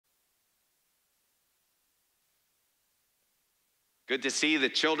Good to see the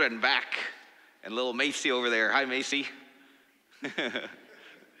children back. And little Macy over there. Hi, Macy.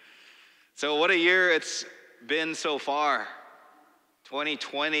 So what a year it's been so far.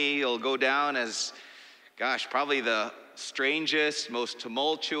 2020 will go down as, probably the strangest, most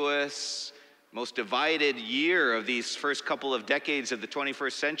tumultuous, most divided year of these first couple of decades of the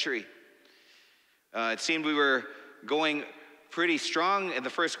 21st century. It seemed we were going pretty strong in the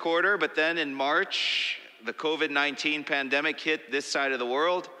first quarter, but then in March, the COVID-19 pandemic hit this side of the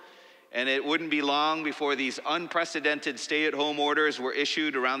world, and it wouldn't be long before these unprecedented stay-at-home orders were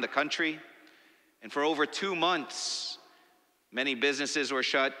issued around the country. And for over 2 months, many businesses were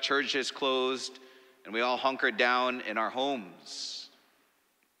shut, churches closed, and we all hunkered down in our homes.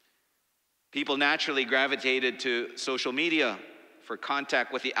 People naturally gravitated to social media for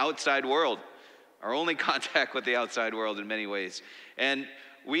contact with the outside world, our only contact with the outside world in many ways. And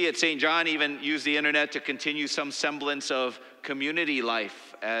we at St. John even use the internet to continue some semblance of community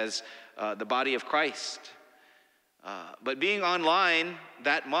life as the body of Christ. But being online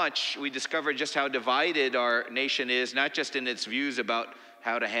that much, we discovered just how divided our nation is, not just in its views about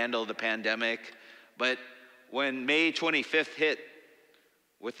how to handle the pandemic, but when May 25th hit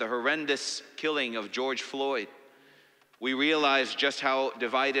with the horrendous killing of George Floyd, we realized just how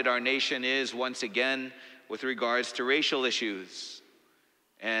divided our nation is once again with regards to racial issues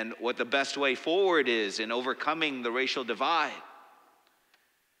and what the best way forward is in overcoming the racial divide.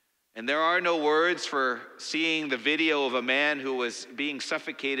 And there are no words for seeing the video of a man who was being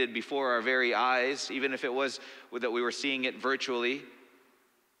suffocated before our very eyes, even if it was that we were seeing it virtually.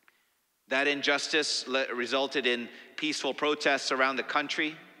 That injustice resulted in peaceful protests around the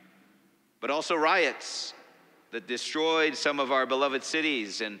country, but also riots that destroyed some of our beloved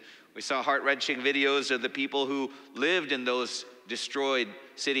cities. And we saw heart-wrenching videos of the people who lived in those destroyed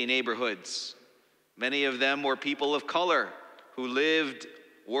city neighborhoods. Many of them were people of color who lived,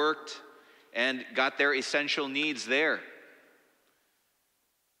 worked, and got their essential needs there. It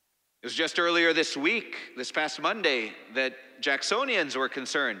was just earlier this week, this past Monday, that Jacksonians were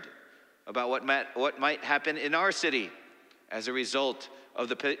concerned about what might happen in our city as a result of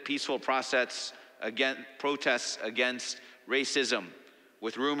the peaceful protests against racism,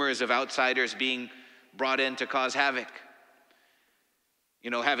 with rumors of outsiders being brought in to cause havoc. You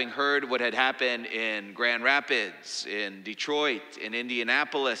know, having heard what had happened in Grand Rapids, in Detroit, in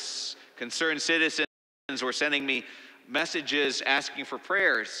Indianapolis, concerned citizens were sending me messages asking for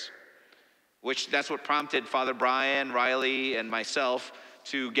prayers, that's what prompted Father Brian, Riley, and myself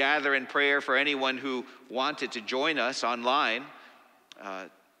to gather in prayer for anyone who wanted to join us online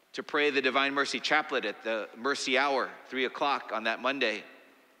to pray the Divine Mercy Chaplet at the Mercy Hour, 3 o'clock on that Monday.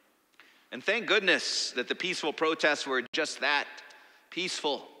 And thank goodness that the peaceful protests were just that,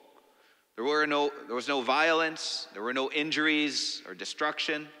 peaceful. There was no violence, there were no injuries or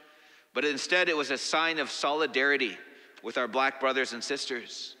destruction, but instead it was a sign of solidarity with our black brothers and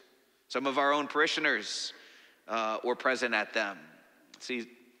sisters. Some of our own parishioners were present at them. See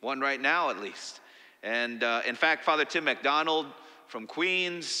one right now at least. And in fact, Father Tim McDonald from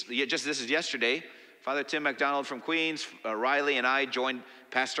Queens, this is yesterday, Father Tim McDonald from Queens, Riley and I joined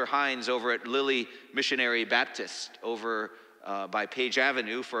Pastor Hines over at Lily Missionary Baptist over by Page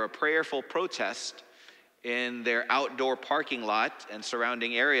Avenue for a prayerful protest in their outdoor parking lot and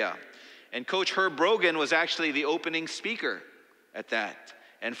surrounding area. And Coach Herb Brogan was actually the opening speaker at that.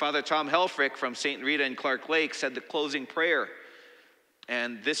 And Father Tom Helfrich from St. Rita and Clark Lake said the closing prayer.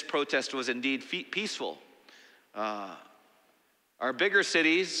 And this protest was indeed peaceful. Our bigger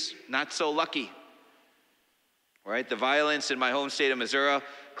cities, not so lucky. Right? The violence in my home state of Missouri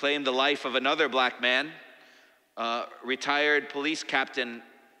claimed the life of another black man, retired police captain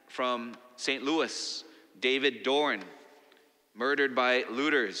from St. Louis, David Dorn, murdered by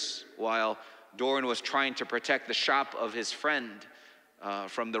looters while Dorn was trying to protect the shop of his friend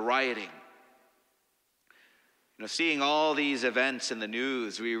from the rioting. You know, seeing all these events in the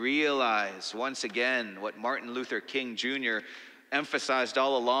news, we realize once again what Martin Luther King Jr. emphasized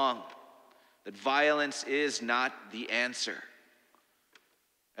all along, that violence is not the answer.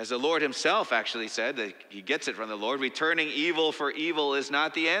 As the Lord himself actually said, that he gets it from the Lord, returning evil for evil is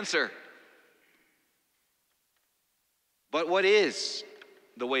not the answer. But what is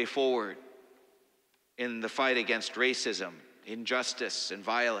the way forward in the fight against racism, injustice, and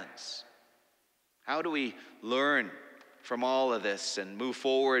violence? How do we learn from all of this and move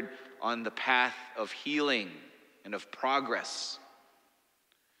forward on the path of healing and of progress?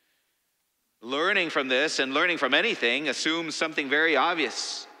 Learning from this and learning from anything assumes something very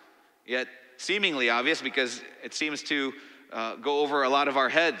obvious, yet seemingly obvious because it seems to go over a lot of our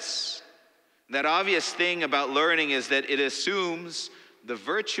heads. That obvious thing about learning is that it assumes the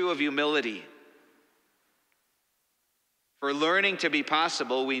virtue of humility. For learning to be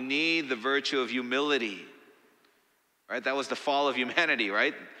possible, we need the virtue of humility. Right? That was the fall of humanity,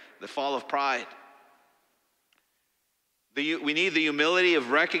 right? The fall of pride. We need the humility of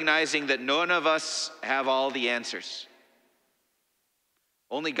recognizing that none of us have all the answers.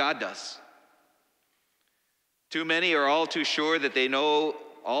 Only God does. Too many are all too sure that they know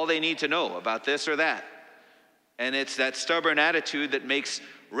all they need to know about this or that. And it's that stubborn attitude that makes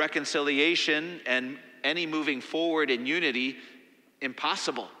reconciliation and any moving forward in unity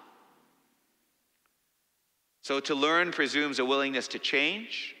impossible. So to learn presumes a willingness to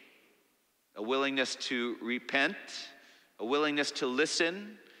change, a willingness to repent, a willingness to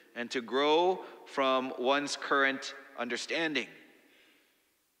listen, and to grow from one's current understanding.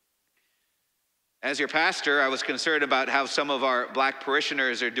 As your pastor, I was concerned about how some of our black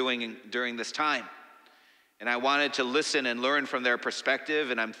parishioners are doing during this time. And I wanted to listen and learn from their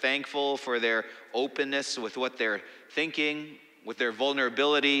perspective, and I'm thankful for their openness with what they're thinking, with their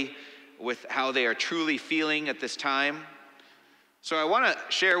vulnerability, with how they are truly feeling at this time. So I want to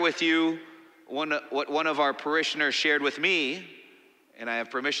share with you what one of our parishioners shared with me, and I have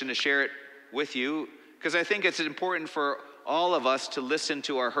permission to share it with you, because I think it's important for all of us to listen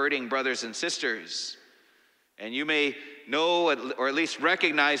to our hurting brothers and sisters. And you may know or at least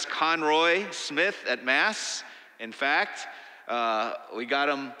recognize Conroy Smith at Mass. In fact, we got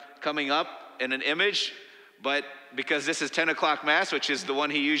him coming up in an image, but because this is 10 o'clock Mass, which is the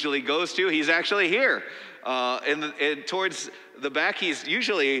one he usually goes to, he's actually here. Towards the back, he's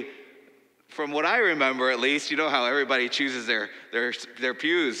usually, from what I remember at least, you know how everybody chooses their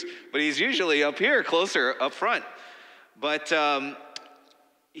pews, but he's usually up here, closer up front. But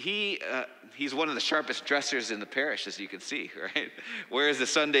he's one of the sharpest dressers in the parish, as you can see, right? Wears the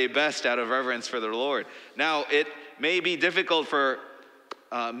Sunday best out of reverence for the Lord. Now, it may be difficult for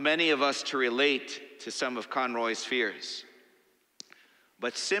many of us to relate to some of Conroy's fears.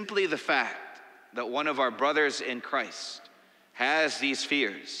 But simply the fact that one of our brothers in Christ has these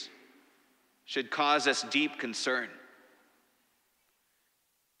fears should cause us deep concern.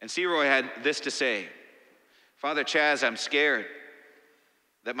 And Seroy had this to say: Father Chaz, I'm scared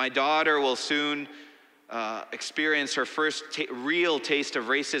that my daughter will soon experience her first real taste of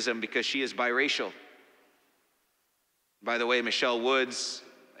racism because she is biracial. By the way, Michelle Woods,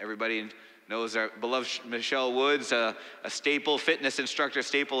 everybody knows our beloved Michelle Woods, a staple, fitness instructor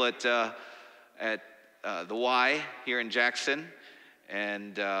staple at the Y here in Jackson,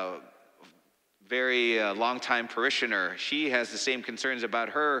 and very long-time parishioner. She has the same concerns about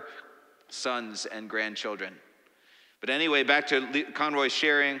her sons and grandchildren. But anyway, back to Conroy's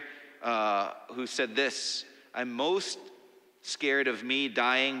sharing, who said this: I'm most scared of me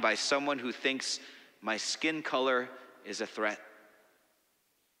dying by someone who thinks my skin color is a threat.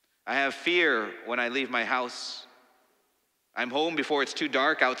 I have fear when I leave my house. I'm home before it's too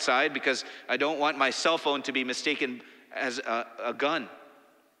dark outside because I don't want my cell phone to be mistaken as a gun.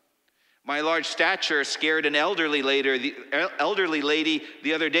 My large stature scared an elderly lady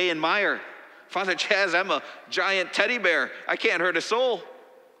the other day in Meyer. Father Chaz, I'm a giant teddy bear. I can't hurt a soul.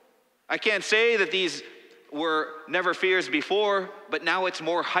 I can't say that these were never fears before, but now it's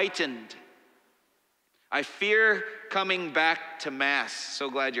more heightened. I fear coming back to Mass. So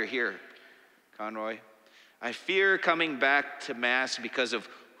glad you're here, Conroy. I fear coming back to Mass because of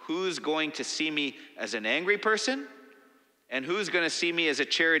who's going to see me as an angry person and who's going to see me as a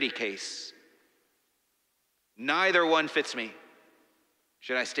charity case. Neither one fits me.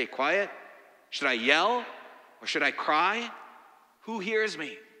 Should I stay quiet? Should I yell? Or should I cry? Who hears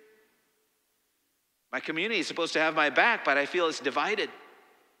me? My community is supposed to have my back, but I feel it's divided.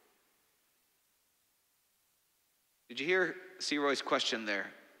 Did you hear Seroy's question there?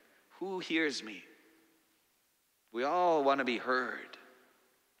 Who hears me? We all want to be heard.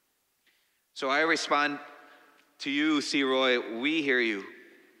 So I respond to you, Seroy, we hear you.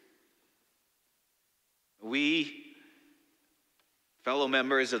 We, fellow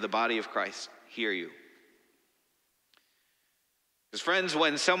members of the body of Christ, hear you. Because friends,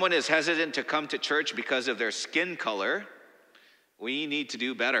 when someone is hesitant to come to church because of their skin color, we need to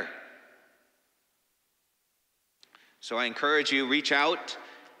do better. So I encourage you, reach out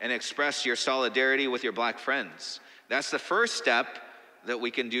and express your solidarity with your black friends. That's the first step that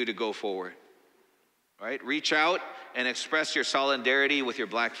we can do to go forward. Right? Reach out and express your solidarity with your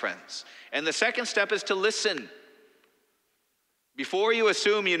black friends. And the second step is to listen. Before you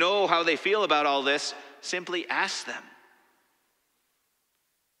assume you know how they feel about all this, simply ask them.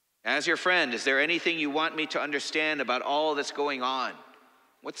 As your friend, is there anything you want me to understand about all that's going on?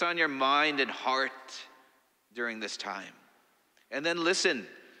 What's on your mind and heart during this time? And then listen,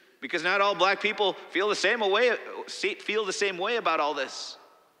 because not all black people feel the same way about all this.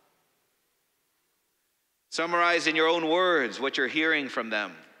 Summarize in your own words what you're hearing from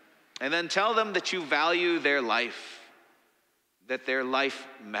them, and then tell them that you value their life, that their life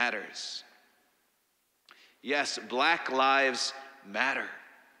matters. Yes, black lives matter.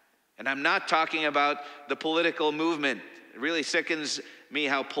 And I'm not talking about the political movement. It really sickens me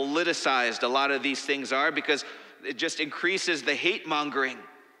how politicized a lot of these things are, because it just increases the hate mongering.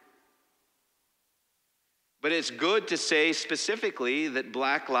 But it's good to say specifically that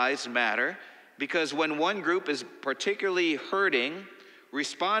black lives matter, because when one group is particularly hurting,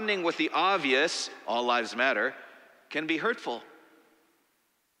 responding with the obvious, all lives matter, can be hurtful.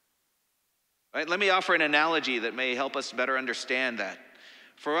 Right? Let me offer an analogy that may help us better understand that.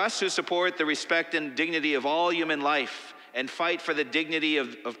 For us who support the respect and dignity of all human life and fight for the dignity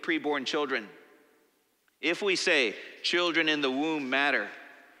of preborn children, if we say children in the womb matter,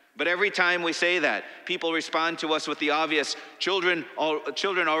 but every time we say that, people respond to us with the obvious, children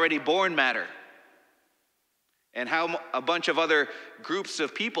already born matter, and how a bunch of other groups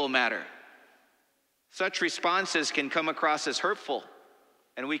of people matter, such responses can come across as hurtful,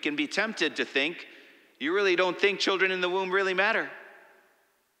 and we can be tempted to think, you really don't think children in the womb really matter.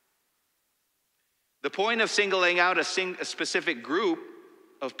 The point of singling out a specific group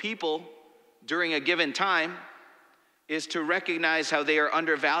of people during a given time is to recognize how they are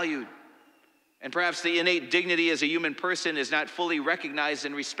undervalued. And perhaps the innate dignity as a human person is not fully recognized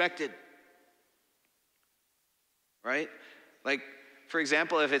and respected. Right? Like, for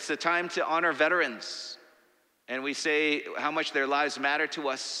example, if it's the time to honor veterans, and we say how much their lives matter to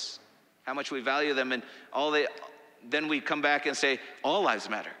us, how much we value them, and then we come back and say, all lives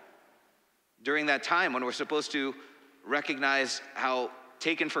matter. During that time when we're supposed to recognize how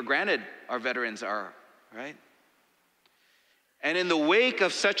taken for granted our veterans are, right? And in the wake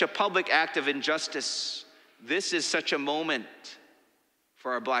of such a public act of injustice, this is such a moment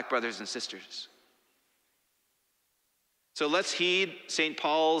for our black brothers and sisters. So let's heed St.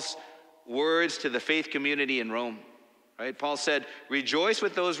 Paul's words to the faith community in Rome, right? Paul said, rejoice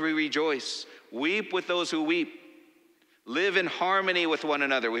with those who rejoice, weep with those who weep. Live in harmony with one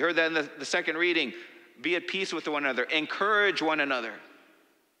another. We heard that in the second reading. Be at peace with one another. Encourage one another.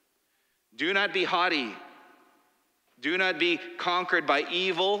 Do not be haughty. Do not be conquered by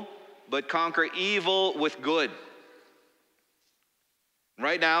evil, but conquer evil with good.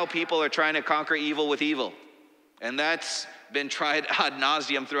 Right now, people are trying to conquer evil with evil. And that's been tried ad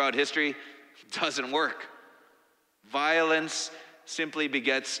nauseum throughout history. It doesn't work. Violence simply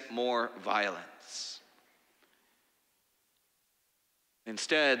begets more violence.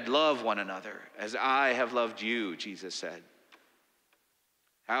 Instead, love one another as I have loved you, Jesus said.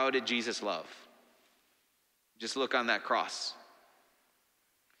 How did Jesus love? Just look on that cross.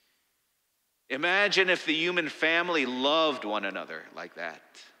 Imagine if the human family loved one another like that.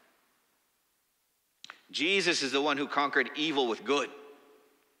 Jesus is the one who conquered evil with good.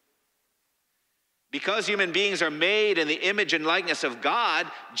 Because human beings are made in the image and likeness of God,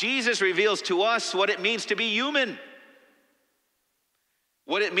 Jesus reveals to us what it means to be human.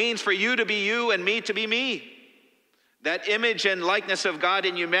 What it means for you to be you and me to be me. That image and likeness of God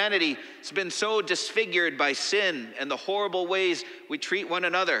in humanity has been so disfigured by sin and the horrible ways we treat one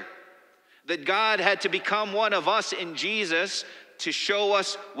another, that God had to become one of us in Jesus to show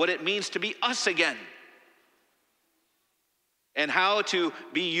us what it means to be us again, and how to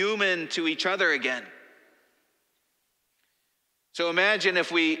be human to each other again. So imagine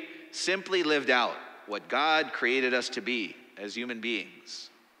if we simply lived out what God created us to be as human beings,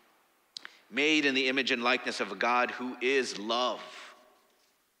 made in the image and likeness of a God who is love.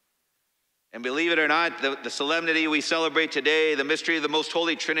 And believe it or not, the solemnity we celebrate today, the mystery of the Most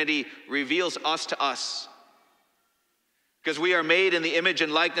Holy Trinity, reveals us to us. Because we are made in the image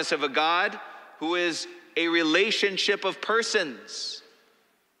and likeness of a God who is a relationship of persons.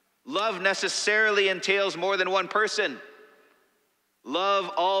 Love necessarily entails more than one person. Love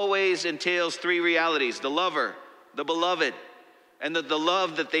always entails three realities: the lover, the beloved, and the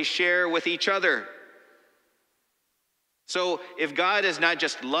love that they share with each other. So if God is not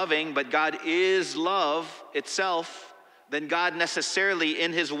just loving, but God is love itself, then God necessarily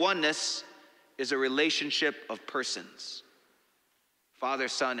in his oneness is a relationship of persons: Father,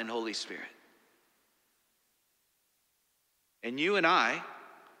 Son, and Holy Spirit. And you and I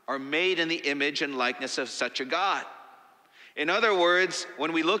are made in the image and likeness of such a God. In other words,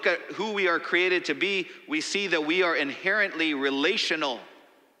 when we look at who we are created to be, we see that we are inherently relational.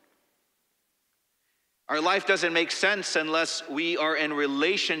 Our life doesn't make sense unless we are in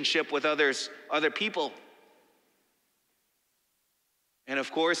relationship with other people. And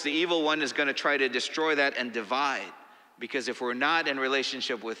of course, the evil one is going to try to destroy that and divide. Because if we're not in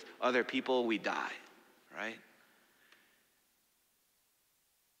relationship with other people, we die, right?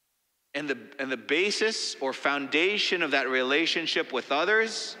 And the basis or foundation of that relationship with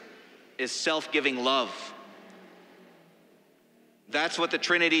others is self-giving love. That's what the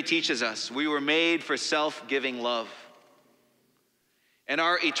Trinity teaches us. We were made for self-giving love. And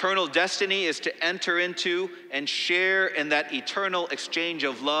our eternal destiny is to enter into and share in that eternal exchange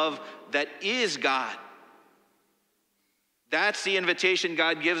of love that is God. That's the invitation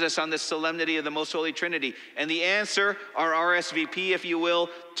God gives us on this solemnity of the Most Holy Trinity. And the answer, our RSVP, if you will,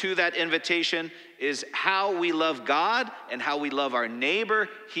 to that invitation is how we love God and how we love our neighbor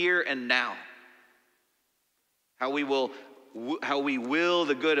here and now. How we will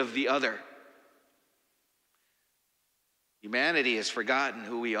the good of the other. Humanity has forgotten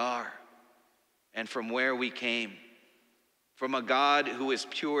who we are and from where we came, from a God who is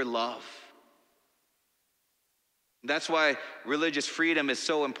pure love. That's why religious freedom is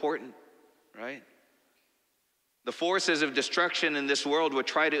so important, right? The forces of destruction in this world would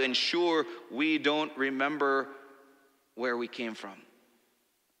try to ensure we don't remember where we came from,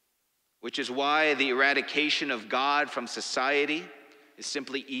 which is why the eradication of God from society is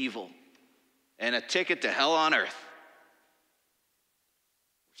simply evil and a ticket to hell on earth.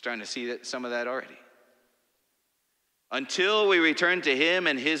 We're starting to see some of that already. Until we return to Him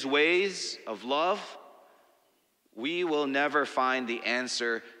and His ways of love, we will never find the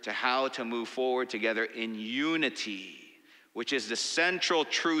answer to how to move forward together in unity, which is the central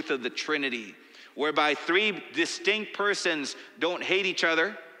truth of the Trinity, whereby three distinct persons don't hate each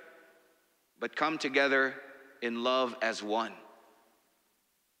other, but come together in love as one.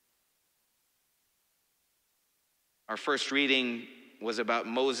 Our first reading was about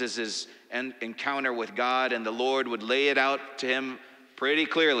Moses' encounter with God, and the Lord would lay it out to him pretty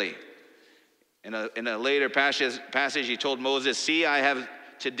clearly. In a later passage, he told Moses, "See, I have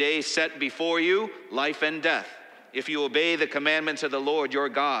today set before you life and death. If you obey the commandments of the Lord your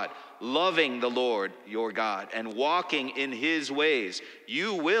God, loving the Lord your God, and walking in His ways,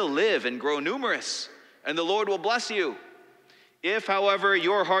 you will live and grow numerous, and the Lord will bless you. If, however,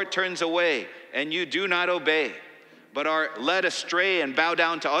 your heart turns away, and you do not obey, but are led astray and bow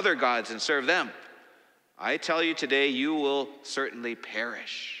down to other gods and serve them, I tell you today, you will certainly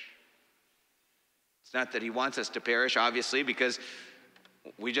perish." It's not that He wants us to perish, obviously, because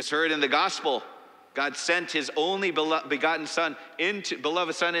we just heard in the gospel, God sent His only begotten Son,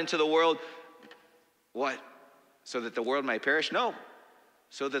 beloved Son, into the world. What? So that the world might perish? No.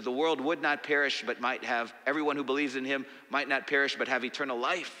 So that the world would not perish, but might have, everyone who believes in Him might not perish, but have eternal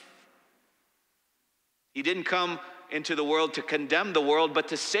life. He didn't come into the world to condemn the world, but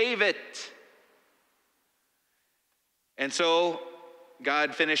to save it. And so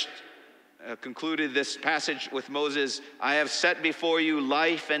God concluded this passage with Moses. "I have set before you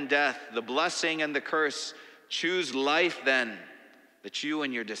life and death, the blessing and the curse. Choose life then, that you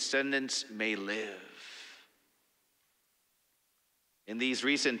and your descendants may live." In these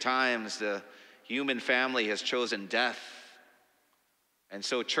recent times, the human family has chosen death. And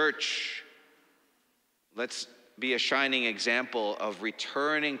so, church, let's be a shining example of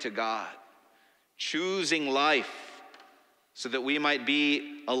returning to God, choosing life, so that we might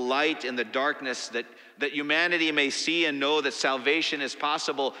be a light in the darkness, that humanity may see and know that salvation is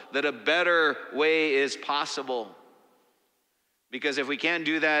possible, that a better way is possible. Because if we can't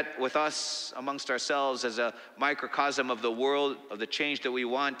do that with us amongst ourselves as a microcosm of the world, of the change that we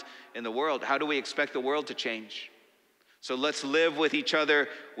want in the world, how do we expect the world to change? So let's live with each other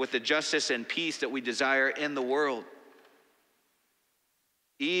with the justice and peace that we desire in the world.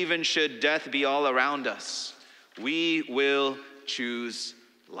 Even should death be all around us, we will choose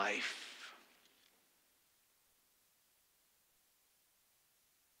life.